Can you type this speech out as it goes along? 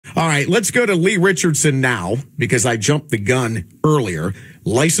All right, let's go to Leigh Richardson now because I jumped the gun earlier.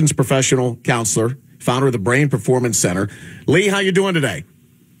 Licensed professional counselor, founder of the Brain Performance Center. Leigh, how you doing today?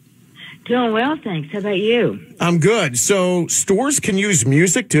 Doing well, thanks. How about you? I'm good. So stores can use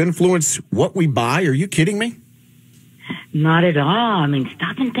music to influence what we buy. Are you kidding me? Not at all. I mean,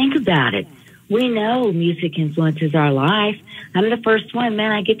 stop and think about it. We know music influences our life. I'm the first one,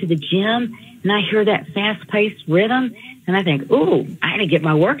 man. I get to the gym and I hear that fast-paced rhythm and I think, ooh, I got to get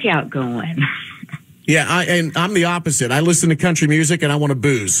my workout going. Yeah, I'm the opposite. I listen to country music and I want to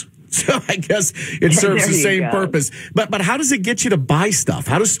booze. So I guess it serves the same purpose. But how does it get you to buy stuff?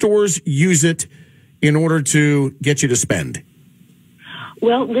 How do stores use it in order to get you to spend?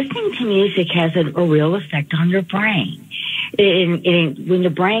 Well, listening to music has a real effect on your brain. When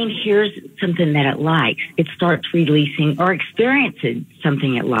the brain hears something that it likes, it starts releasing or experiencing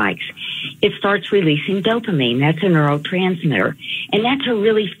something it likes. It starts releasing dopamine. That's a neurotransmitter. And that's a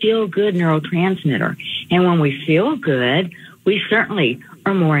really feel-good neurotransmitter. And when we feel good, we certainly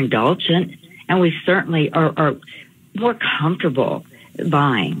are more indulgent and we certainly are more comfortable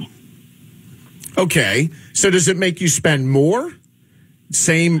buying. Okay. So does it make you spend more?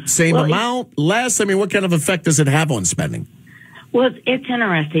 Same amount? Less? I mean, what kind of effect does it have on spending? Well, it's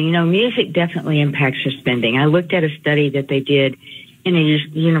interesting. You know, music definitely impacts your spending. I looked at a study that they did in a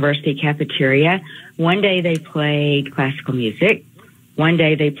university cafeteria. One day they played classical music. One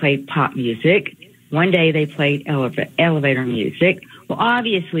day they played pop music. One day they played elevator music. Well,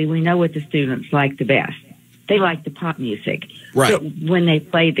 obviously, we know what the students like the best. They like the pop music. Right. But when they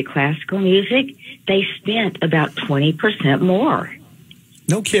played the classical music, they spent about 20% more.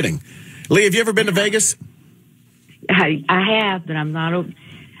 No kidding. Leigh, have you ever been to Vegas? I have, but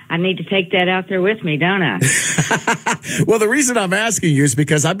I need to take that out there with me, don't I? Well, the reason I'm asking you is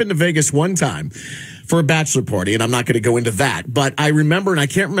because I've been to Vegas one time for a bachelor party, and I'm not going to go into that. But I remember, and I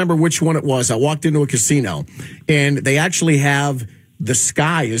can't remember which one it was. I walked into a casino, and they actually have the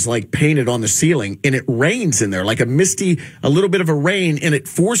sky is like painted on the ceiling, and it rains in there, like a little bit of a rain, and it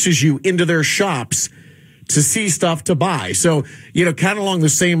forces you into their shops to see stuff to buy. So, you know, kind of along the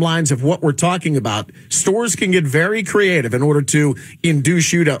same lines of what we're talking about, stores can get very creative in order to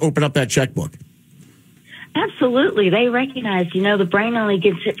induce you to open up that checkbook. Absolutely. They recognize, you know, the brain only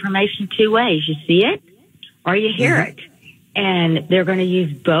gets information two ways. You see it or you hear it. And they're going to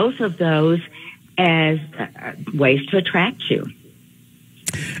use both of those as ways to attract you.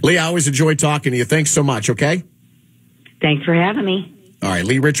 Leigh, I always enjoy talking to you. Thanks so much, okay? Thanks for having me. All right,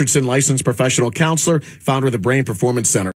 Leigh Richardson, licensed professional counselor, founder of the Brain Performance Center.